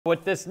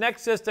With this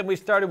next system, we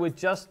started with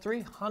just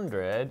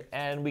 300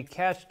 and we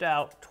cashed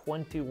out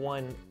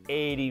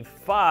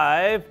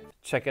 2185.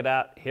 Check it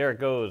out, here it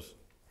goes.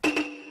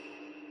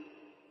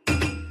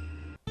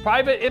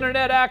 Private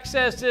internet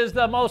access is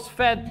the most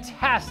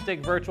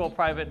fantastic virtual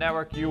private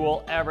network you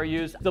will ever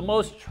use. The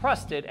most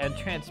trusted and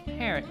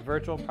transparent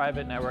virtual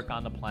private network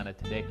on the planet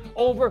today.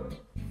 Over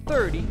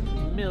 30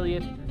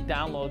 million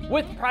downloads.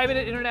 With private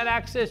internet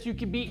access, you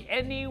can be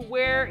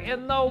anywhere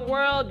in the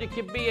world. You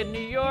can be in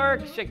New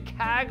York,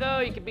 Chicago,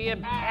 you can be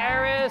in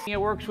Paris. It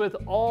works with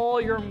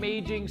all your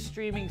major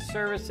streaming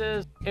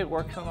services. It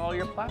works on all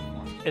your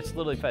platforms. It's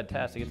literally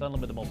fantastic. It's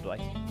unlimited mobile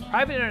devices.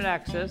 Private internet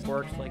access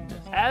works like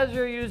this. As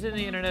you're using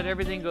the internet,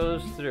 everything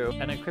goes through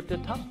an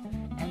encrypted tunnel,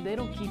 and they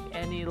don't keep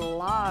any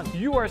logs.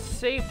 You are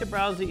safe to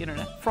browse the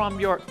internet from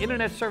your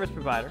internet service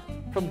provider,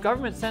 from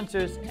government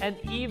censors, and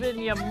even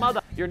your mother.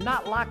 You're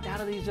not locked out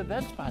of these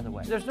events, by the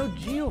way. There's no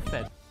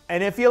geofence.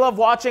 And if you love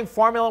watching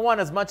Formula One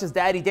as much as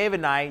Daddy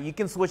David and I, you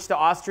can switch to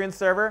Austrian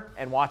server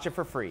and watch it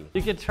for free.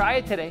 You can try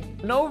it today.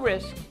 No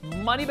risk,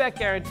 money back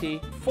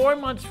guarantee, 4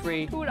 months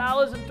free,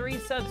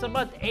 $2.03 a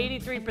month,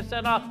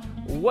 83% off.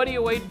 What are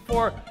you waiting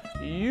for?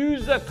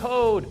 Use the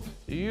code.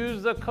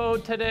 Use the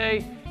code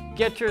today.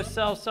 Get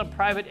yourself some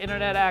private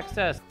internet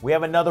access. We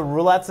have another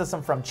roulette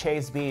system from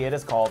Chase B. It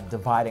is called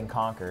Divide and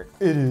Conquer.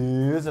 It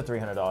is a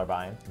 $300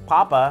 buy-in.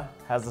 Papa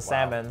has the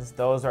salmons.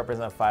 Those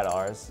represent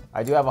 $5.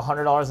 I do have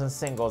 $100 in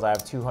singles. I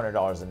have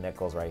 $200 in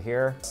nickels right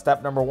here.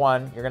 Step number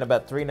one, you're gonna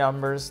bet three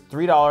numbers,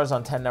 $3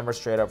 on 10 numbers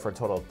straight up for a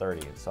total of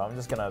 30. So I'm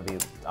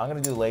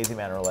gonna do lazy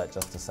man roulette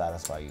just to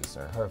satisfy you,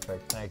 sir.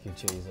 Perfect, thank you,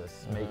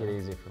 Jesus. Make it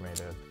easy for me,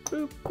 dude.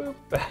 Boop, boop.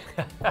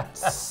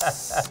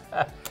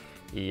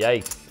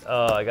 Yikes.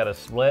 Oh, I got a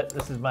split.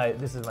 This is my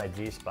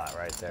G spot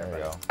right there. There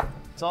you go.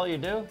 That's all you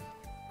do?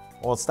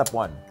 Well, it's step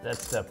one.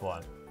 That's step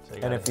one. So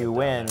and if you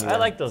win, I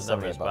like those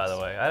numbers, by the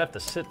way. I'd have to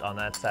sit on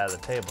that side of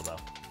the table, though.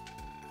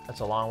 That's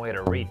a long way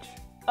to reach.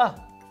 Oh,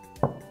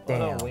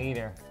 damn. What a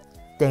wiener.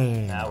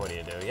 Damn. Now what do?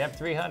 You have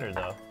 300,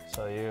 though.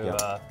 So you,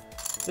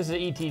 this is an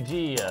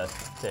ETG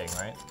thing,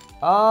 right?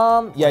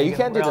 Yeah, you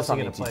can't do this on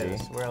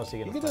ETG. Where else are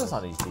you gonna play this? You can do this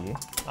on ETG.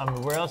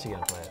 Where else are you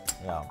gonna play it?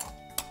 Yeah.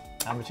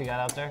 How much you got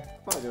out there?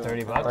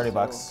 30 bucks? 30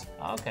 bucks.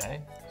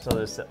 Okay. So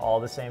there's all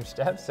the same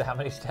steps? How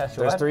many steps?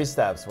 There's 3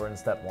 steps. We're in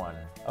step 1.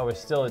 Oh, we're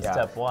still in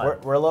step 1.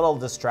 We're a little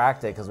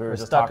distracted because we were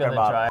just talking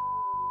about...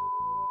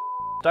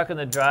 Stuck in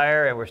the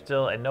dryer, and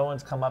and no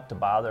one's come up to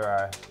bother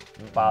us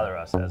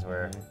as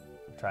we're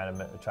trying to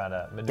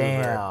maneuver.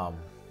 Damn.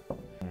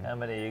 How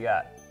many you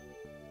got?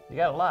 You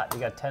got a lot. You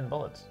got 10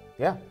 bullets.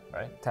 Yeah.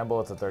 Right? 10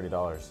 bullets at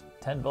 $30.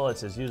 10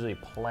 bullets is usually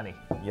plenty.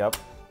 Yep.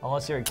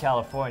 Unless you're in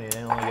California,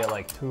 they only get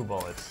like 2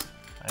 bullets.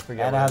 I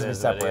forget and it has to be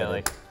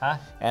separated. Huh?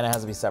 And it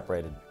has to be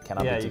separated.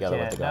 Cannot be together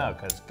with the gun. No,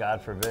 because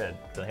God forbid.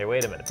 So, hey,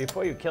 wait a minute.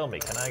 Before you kill me,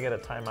 can I get a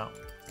timeout?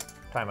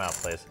 Timeout,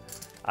 please.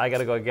 I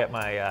gotta go get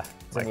my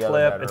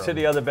clip. It's in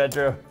the other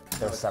bedroom.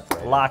 They're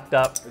separated. Locked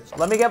up.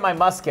 Let me get my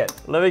musket.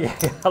 Let me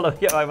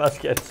get my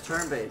musket. It's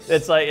turn-based.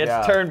 It's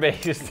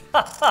turn-based. You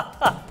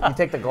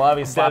take the glove,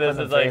 you slap it in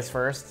the face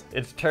first.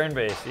 It's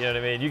turn-based, you know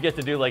what I mean? You get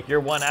to do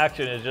your one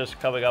action is just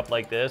coming up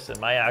like this, and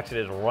my action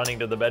is running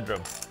to the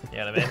bedroom. You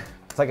know what I mean?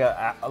 It's like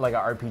a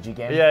RPG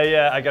game.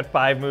 Yeah. I got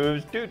 5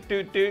 moves. Doot,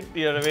 doot, doot.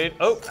 You know what I mean?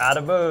 Oh, out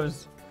of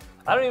moves.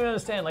 I don't even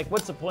understand.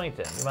 What's the point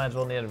then? You might as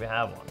well need to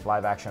have one.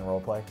 Live action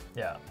role play.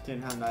 Yeah.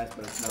 Didn't have knife,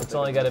 but it's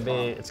only got to be.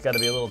 It's got to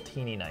be a little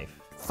teeny knife.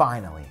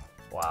 Finally.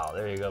 Wow.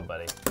 There you go,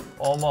 buddy.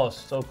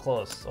 Almost. So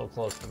close. So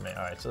close to me.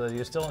 All right. So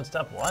you're still in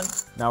step 1.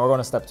 Now we're going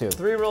to step 2.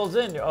 3 rolls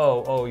in.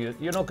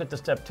 You don't get to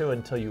step 2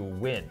 until you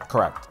win.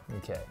 Correct.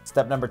 Okay.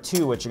 Step number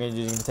 2, what you're going to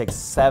do is you're going to take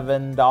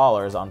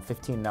 $7 on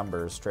 15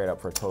 numbers straight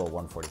up for a total of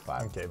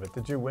 $145. Okay, but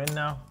did you win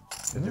now?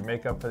 Did you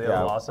make up for the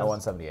other losses? I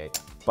won 78.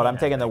 But I'm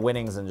taking the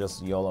winnings and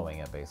just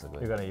YOLOing it,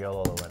 basically. You're going to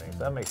YOLO the winnings.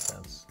 That makes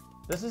sense.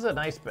 This is a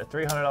nice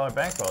 $300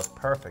 bankroll. It's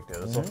perfect,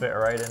 dude. This will fit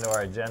right into our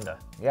agenda.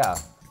 Yeah.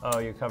 Oh,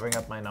 you're covering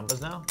up my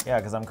numbers now? Yeah,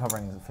 because I'm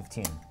covering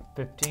 15.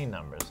 15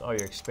 numbers. Oh,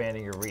 you're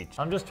expanding your reach.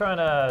 I'm just trying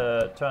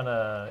to,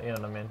 you know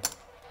what I mean?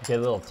 Get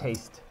a little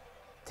taste.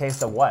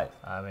 Taste of what?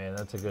 I mean,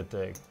 that's a good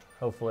thing.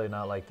 Hopefully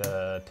not like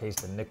the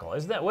taste of nickel.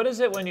 What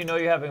is it when you know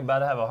you're about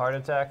to have a heart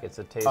attack? It's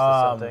a taste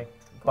of something?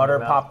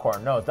 Buttered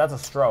popcorn. No, that's a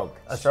stroke.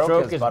 A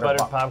stroke is buttered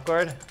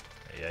popcorn?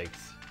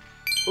 Yikes.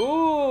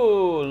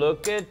 Ooh,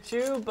 look at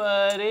you,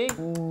 buddy.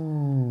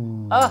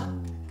 Ooh.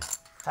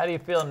 How do you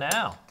feel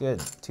now? Good.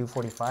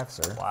 $245,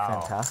 sir.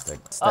 Wow. Fantastic.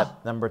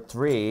 Step number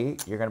 3,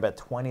 you're going to bet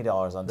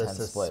 $20 on 10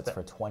 splits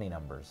for 20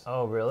 numbers.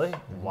 Oh, really?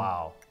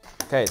 Wow.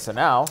 Okay, so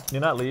now...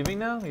 You're not leaving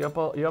now? You're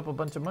up a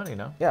bunch of money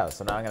now? Yeah,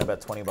 so now I'm going to bet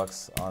 20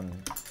 bucks on...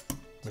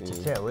 But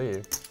you can't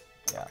leave.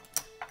 Yeah.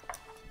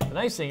 The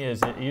nice thing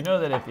is, you know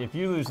that if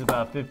you lose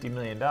about $50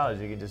 million,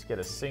 you can just get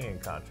a singing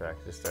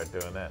contract to start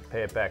doing that.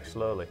 Pay it back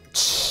slowly.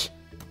 Just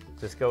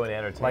go into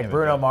entertainment. Like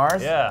Bruno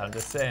Mars? Yeah, I'm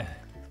just saying.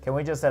 Can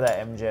we just say that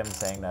MGM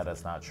saying that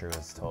it's not true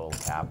is total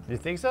cap? You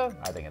think so?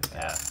 I think it's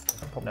cap.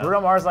 Yeah. No.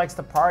 Bruno Mars likes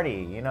to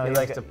party. You know, he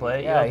likes to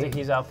play. Yeah, you don't think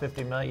he's out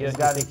 50 million? You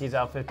don't think he's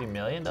out 50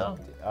 million though?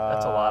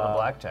 That's a lot of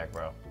blackjack,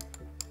 bro.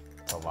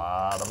 That's a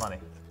lot of money.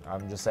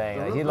 I'm just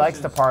saying, he likes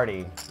to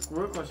party.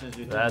 Real question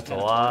is, That's a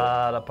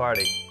lot of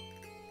party.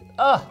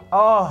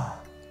 Oh,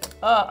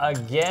 Oh,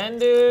 again,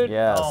 dude?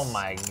 Yes. Oh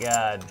my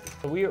God.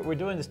 We're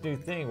doing this new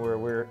thing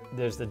where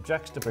there's the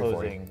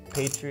juxtaposing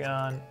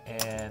Patreon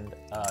and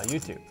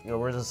YouTube. you know,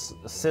 we're just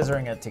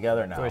scissoring it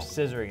together now. We're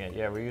scissoring it,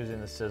 yeah, we're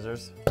using the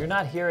scissors. You're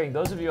not hearing,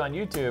 those of you on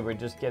YouTube are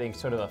just getting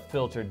sort of a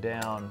filtered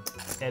down,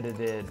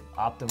 edited,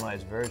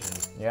 optimized version.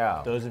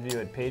 Yeah. Those of you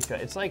at Patreon,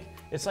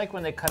 it's like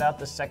when they cut out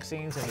the sex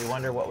scenes and you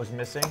wonder what was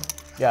missing.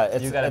 Yeah,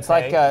 it's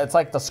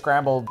like the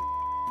scrambled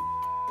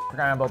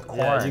corn.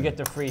 Yeah, you get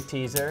the free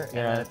teaser,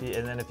 Yeah.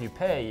 and then if you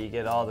pay, you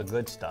get all the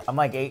good stuff. I'm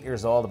like 8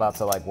 years old, about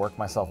to like work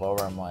myself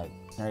over. I'm like,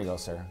 there you go,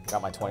 sir.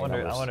 Got my 20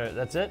 numbers. I wonder,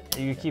 that's it?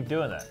 You keep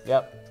doing that?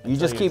 Yep. You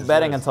just you keep just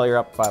betting lose. until you're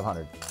up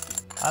 500.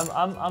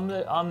 I'm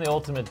the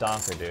ultimate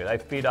donker, dude. I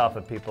feed off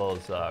of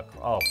people's, oh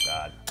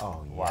God.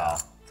 Oh, yeah. Wow.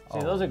 See,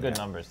 Oh, those are good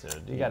numbers,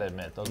 dude. You gotta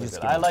admit, those are just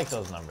good. give me- I like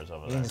those numbers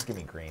over You there. can just give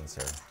me green,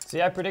 sir.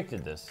 See, I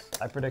predicted this.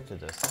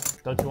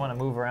 Don't you want to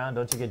move around?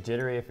 Don't you get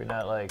jittery if you're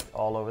not like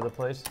all over the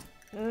place?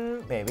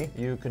 Maybe.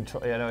 You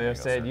control, you know what I'm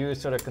saying? You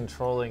sort of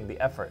controlling the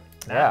effort.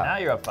 Now, Yeah. now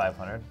you're up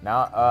 500.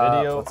 Now,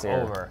 Video let's see.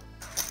 over.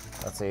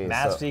 Let's see.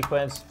 Math so,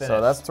 sequence finished. so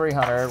that's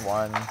 300.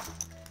 1,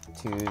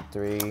 2,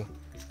 3,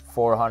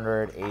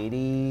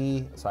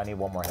 480. So I need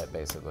one more hit,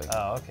 basically.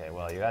 Oh, okay.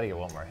 Well, you got to get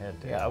one more hit,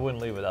 dude. Yeah. I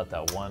wouldn't leave without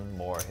that one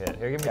more hit.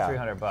 Here, give me Yeah.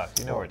 $300.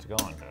 You know where it's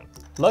going,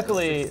 dude.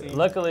 Luckily,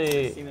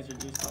 16 is your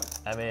G spot.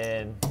 I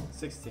mean,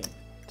 16.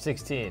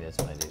 16 is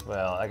my G.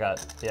 Well, I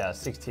got, yeah,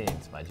 16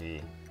 is my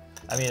G.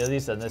 I mean, at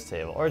least on this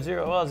table. Or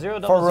zero, well, zero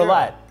double For zero.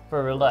 roulette.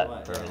 For roulette.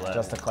 Roulette, For yeah. roulette.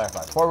 Just to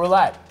clarify. For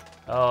roulette.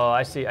 Oh,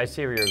 I see where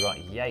you're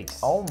going. Yikes.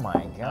 Oh my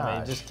gosh. I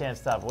mean, you just can't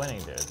stop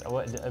winning,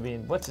 dude. I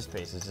mean, what's his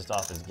face is just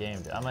off his game,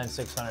 dude. I'm on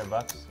 $600.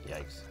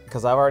 Yikes.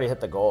 Because I've already hit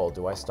the goal.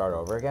 Do I start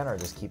over again or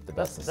just keep the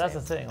bets the That's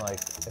same? the thing. Like,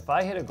 if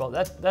I hit a goal,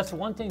 that's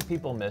one thing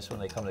people miss when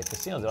they come to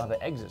casinos. They don't have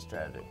an exit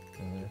strategy.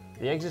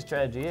 The exit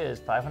strategy is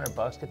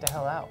 $500. Get the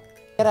hell out.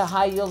 Get a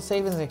high yield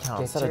savings account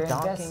Get instead your of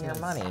donking your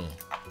investments. money.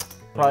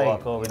 Probably,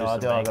 walk over, you do know,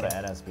 some I'll go to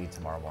banking. NSB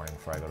tomorrow morning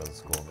before I go to the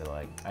school and be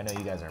like, I know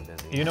you guys aren't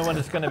busy. You know when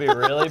it's going to be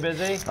really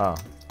busy? Oh,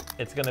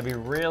 It's going to be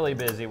really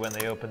busy when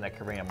they open that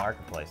Korean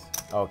marketplace.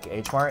 okay.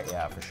 H-Mart?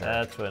 Yeah, for sure.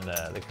 That's when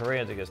the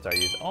Koreans are going to start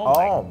using. Oh,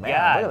 Oh, my man,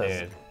 God, look at this.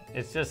 dude.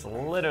 It's just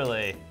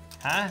literally,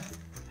 huh?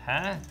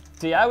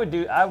 See,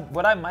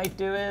 what I might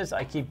do is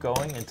I keep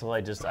going until I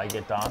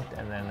get donked,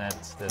 and then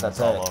That's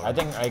all it. over. I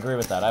think I agree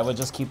with that. I would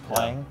just keep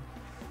playing.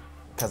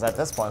 Because at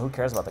this point, who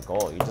cares about the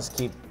goal? You just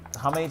keep.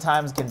 How many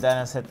times can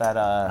Dennis hit that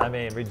I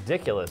mean,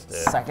 ridiculous, dude.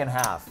 second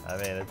half? I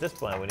mean, at this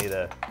point, we need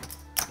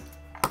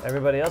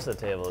everybody else at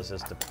the table is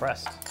just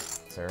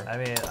depressed. Sir. I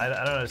mean, I don't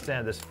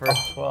understand. This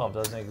first 12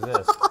 doesn't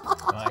exist.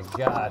 My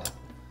God.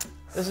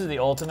 This is the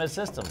ultimate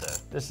system, dude.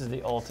 This is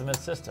the ultimate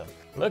system.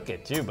 Look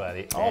at you,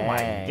 buddy. Oh my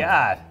Dang.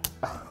 God.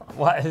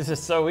 Why? This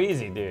is so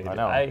easy, dude. I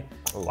know.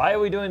 Why are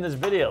we doing this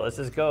video? Let's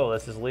just go.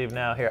 Let's just leave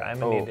now. Here, I'm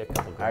gonna need a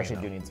couple green. I actually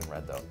though. do need some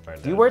red though.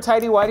 Right Do you now. wear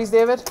tidy whities,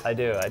 David? I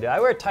do. I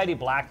wear tidy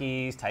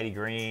blackies, tidy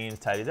greens,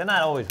 tidy. They're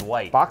not always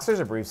white. Boxers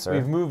or briefs, sir?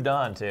 We've moved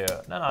on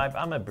to. No,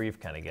 I'm a brief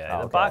kind of guy. Oh,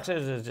 The okay.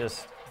 boxers is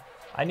just.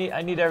 I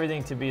need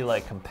everything to be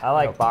like I compatible.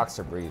 like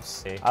boxer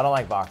briefs. I don't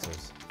like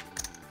boxers.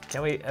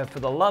 Can we, for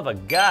the love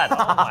of God, oh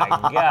my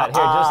God.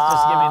 Here,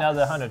 just give me another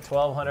 100,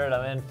 1,200,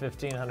 I'm in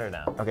 1,500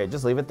 now. Okay,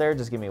 just leave it there.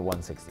 Just give me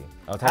 160. Oh,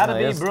 How to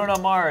technically beat this- Bruno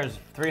Mars,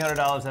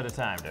 $300 at a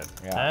time, dude.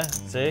 Yeah. Huh?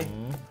 See?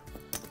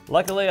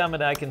 Luckily,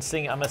 I can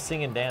sing, I'm a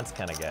sing and dance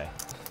kind of guy.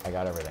 I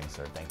got everything,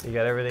 sir. Thank you. You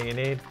got everything you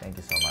need? Thank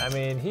you so much. I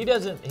mean,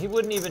 he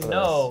wouldn't even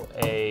know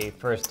a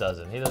first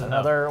dozen. He doesn't know.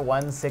 Another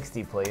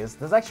 160, please.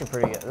 This is actually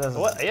pretty good. This is,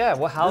 What? Yeah,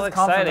 well, how This is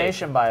exciting.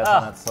 confirmation bias Oh,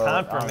 on it, so,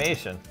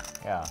 confirmation.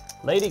 Yeah.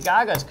 Lady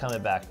Gaga's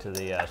coming back to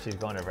the, she's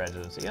going to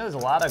residency. You know, there's a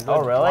lot of good,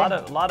 Oh, really?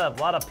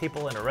 lot of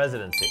people in a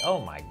residency.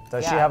 Oh my God.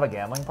 Does she have a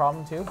gambling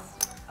problem too?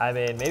 I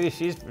mean, maybe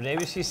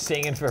she's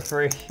singing for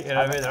free. You know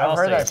what I mean? They're all I've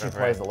heard singing that for she free.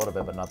 plays a little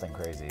bit, but nothing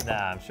crazy. Nah,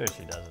 I'm sure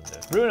she doesn't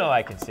do. Bruno,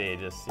 I can see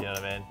just, you know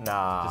what I mean?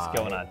 Nah. Just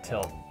going on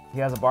tilt. He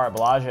has a bar at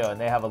Bellagio,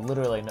 and they have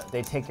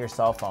they take your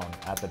cell phone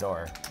at the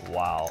door.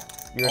 Wow.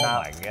 You're oh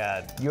not- my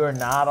God. You are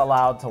not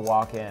allowed to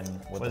walk in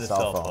with, With a a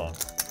cell cell phone.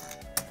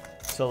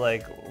 So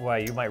like, why,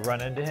 you might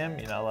run into him?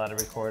 You're not allowed to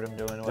record him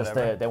doing Just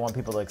whatever? they want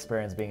people to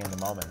experience being in the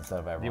moment instead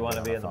of everyone. Do you want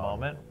to being be on in the phone.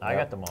 moment? I Yep.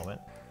 got the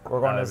moment. We're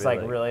going to I this would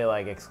like be really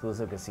like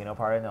exclusive casino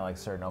party, and they're like,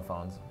 "Sir, no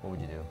phones." What would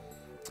you do?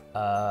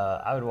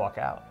 I would walk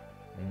out.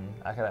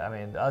 I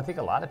mean, I think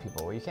a lot of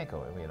people, well, you can't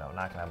go, you know,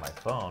 not gonna have my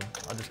phone.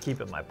 I'll just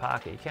keep it in my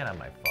pocket. You can't have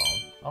my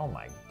phone. Oh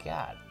my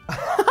God.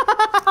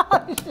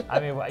 I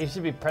mean, well, you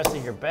should be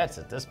pressing your bets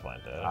at this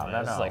point, dude. I mean, no,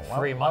 it's no. like Why-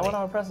 free Why money. would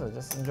I press it?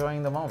 Just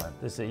enjoying the moment.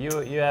 Listen, you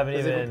haven't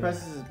Because if he even.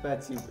 presses his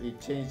bets, he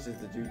changes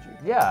the juju.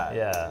 Yeah.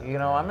 Yeah. You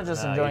know, I'm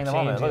just No, enjoying the you're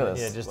moment. Look at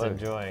changing- this. Yeah, just Look.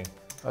 enjoying.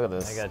 Look at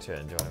this. I got your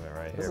enjoyment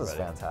right This here, is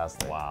buddy.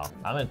 fantastic. Wow.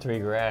 I'm in $3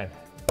 grand.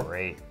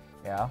 Great.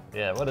 Yeah.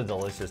 Yeah, what a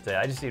delicious day.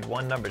 I just need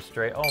one number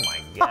straight. Oh my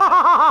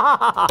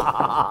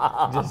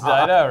God. Just,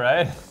 I know,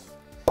 right?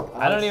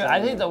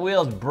 I think the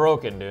wheel's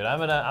broken, dude. I'm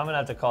gonna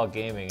have to call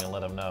gaming and let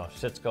them know.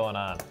 Shit's going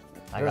on.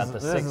 I got the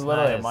This 6, is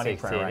literally 9, a and money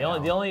 16. print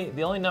right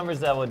The only numbers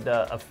that would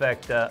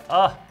affect.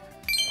 Oh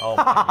my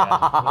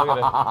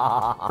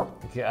God!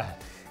 Look at it. God.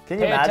 Can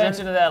you Pay imagine?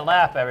 attention to that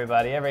laugh,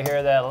 everybody. Ever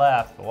hear that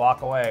laugh?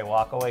 Walk away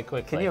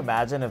quickly. Can you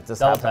imagine if this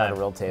Double happened at time. a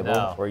real table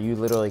No. where you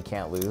literally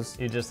can't lose?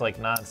 You just like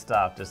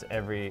non-stop, just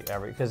every,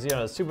 because you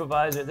know the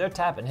supervisor, they're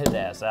tapping his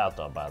ass out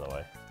though, by the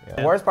way.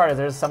 The worst part is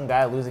there's some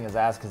guy losing his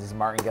ass because he's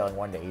martingaling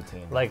 1 to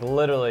 18. Like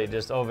literally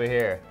just over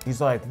here.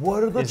 He's like,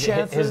 what are the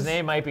chances? His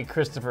name might be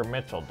Christopher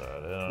Mitchell, dude.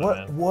 You know what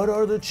I mean? What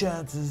are the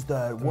chances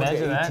that 1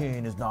 Imagine to that.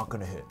 18 is not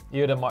gonna hit?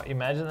 You'd have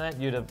imagine that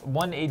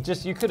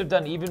you could have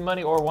done even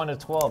money or 1 to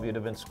 12. You'd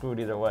have been screwed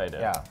either way,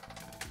 dude. Yeah.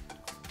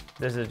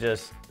 This is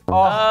just.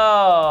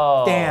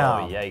 Oh,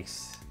 damn.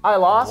 Yikes! I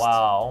lost.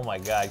 Wow! Oh my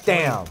God!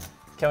 Damn.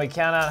 Can we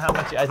count out how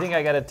much? I think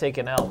I got to take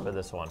an L for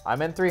this one.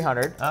 I'm in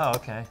 300. Oh,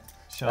 okay.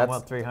 Show them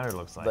what 300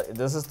 looks like.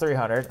 This is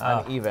 300.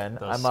 I'm even.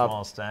 Those I'm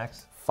small up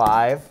stacks.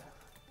 5,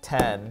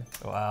 10,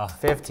 Wow.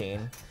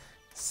 15,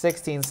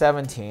 16,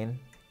 17,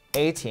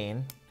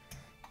 18,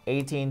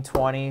 18,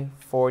 20,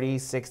 40,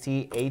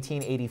 60,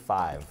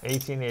 1885.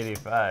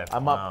 1885.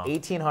 I'm up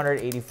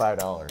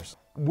 $1,885.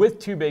 With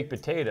 2 baked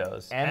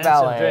potatoes And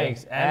some valet.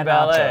 drinks and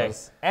valet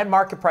nachos. And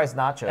market price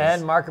nachos.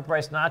 and market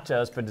price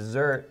nachos for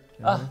dessert.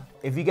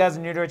 If you guys are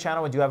new to our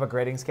channel, we do have a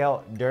grading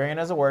scale. Durian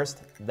is the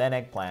worst, then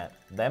eggplant,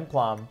 then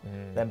plum,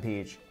 then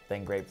peach,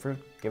 then grapefruit.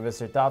 Give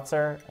us your thoughts,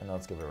 sir, and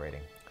let's give it a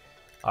rating.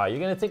 All right,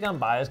 you're gonna think I'm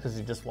biased because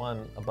you just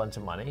won a bunch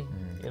of money,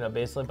 you know,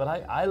 basically. But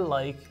I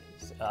like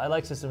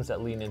systems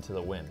that lean into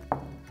the win.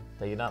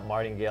 That you're not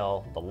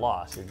martingale the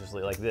loss. You're just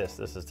like this.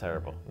 This is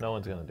terrible. No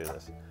one's gonna do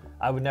this.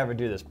 I would never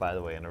do this, by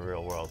the way, in a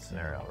real world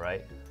scenario,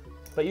 right?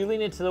 But you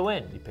lean into the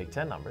win. You pick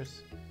 10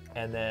 numbers,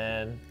 and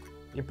then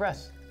you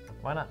press.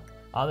 Why not?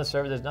 On the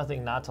server, there's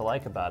nothing not to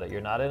like about it.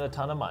 You're not in a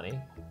ton of money.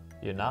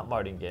 You're not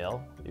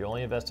martingale. You're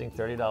only investing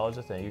 $30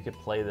 a thing. You could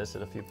play this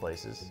at a few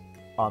places.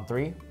 On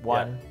 3,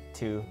 1,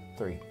 2,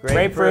 3.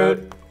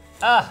 Grapefruit.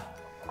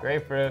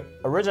 Grapefruit.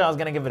 Originally, I was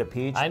gonna give it a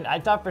peach. I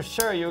thought for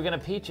sure you were gonna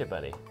peach it,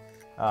 buddy.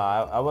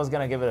 I was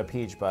gonna give it a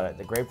peach, but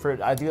the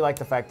grapefruit, I do like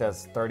the fact that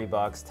it's 30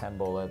 bucks, 10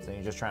 bullets, and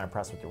you're just trying to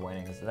press with your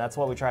winnings. And that's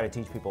what we try to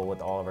teach people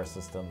with all of our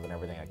systems and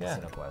everything at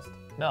Casino Quest.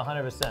 No,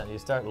 100%. You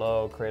start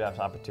low, create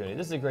opportunity.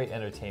 This is a great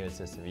entertainment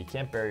system. You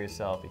can't bury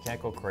yourself. You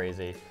can't go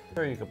crazy.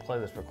 Sure, you could play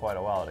this for quite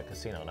a while at a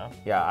casino, no?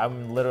 Yeah, I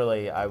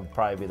would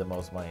probably be the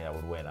most money that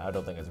would win. I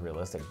don't think it's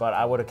realistic, but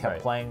I would have kept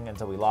playing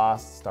until we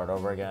lost, start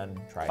over again,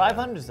 try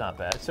 500 is not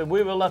bad. So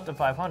we were left at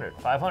 500.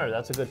 500,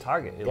 that's a good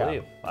target. You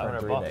leave.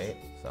 500 bucks. 8,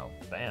 so.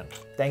 Bam.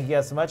 Thank you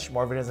guys so much.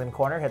 More videos in the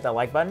corner. Hit that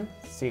like button.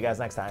 See you guys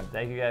next time.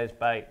 Thank you guys.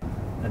 Bye.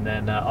 And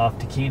then off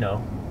to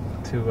Keno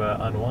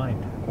to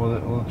unwind. Well,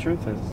 the truth is,